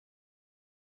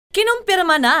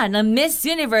Kinumpirma na ng Miss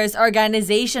Universe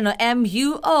Organization o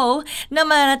MUO na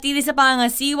mananatili sa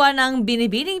pangangasiwa ng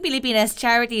Binibining Pilipinas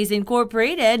Charities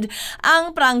Incorporated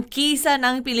ang prangkisa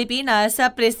ng Pilipinas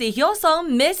sa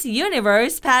prestigyosong Miss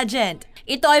Universe pageant.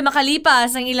 Ito ay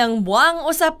makalipas ang ilang buwang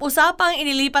usap-usapang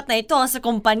inilipat na ito sa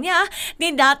kumpanya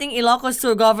ni dating Ilocos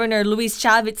Sur Governor Luis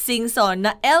Chavit Singson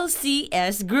na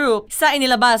LCS Group. Sa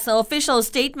inilabas na official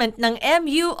statement ng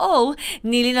MUO,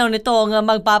 nilinaw nito nga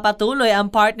magpapatuloy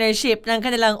ang partnership ng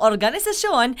kanilang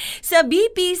organisasyon sa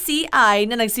BPCI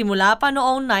na nagsimula pa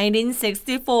noong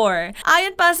 1964.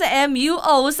 Ayon pa sa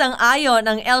MUO, sang-ayon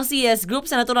ang LCS Group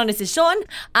sa naturang desisyon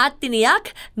at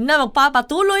tiniyak na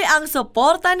magpapatuloy ang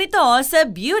suporta nito sa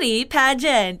beauty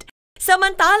pageant.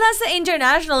 Samantala sa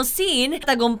international scene,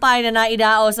 tagumpay na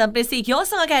naidaos ang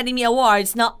prestigyosong Academy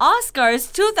Awards na Oscars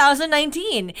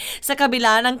 2019 sa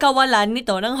kabila ng kawalan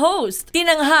nito ng host.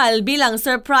 Tinanghal bilang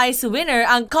surprise winner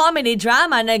ang comedy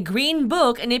drama na Green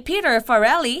Book ni Peter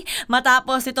Farrelly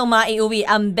matapos itong maiuwi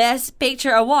ang Best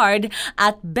Picture Award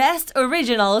at Best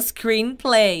Original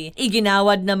Screenplay.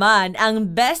 Iginawad naman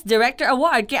ang Best Director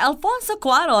Award kay Alfonso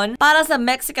Cuarón para sa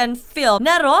Mexican film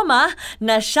na Roma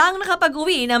na siyang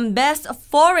nakapag-uwi ng Best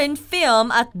Foreign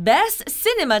Film at Best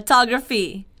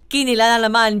Cinematography. Kinilala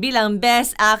naman bilang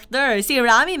Best Actor si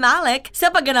Rami Malek sa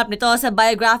pagganap nito sa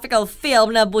biographical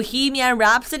film na Bohemian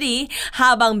Rhapsody,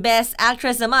 habang Best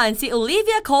Actress naman si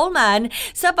Olivia Colman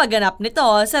sa pagganap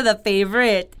nito sa The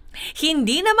Favorite.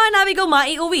 Hindi naman nabigo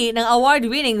maiuwi ng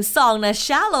award-winning song na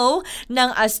Shallow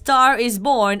ng A Star Is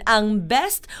Born ang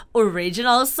Best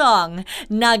Original Song.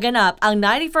 Naganap ang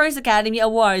 91st Academy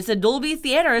Awards sa Dolby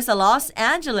Theater sa Los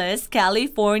Angeles,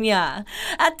 California.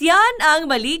 At yan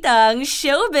ang balitang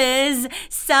showbiz.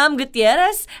 Sam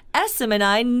Gutierrez,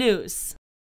 SMNI News.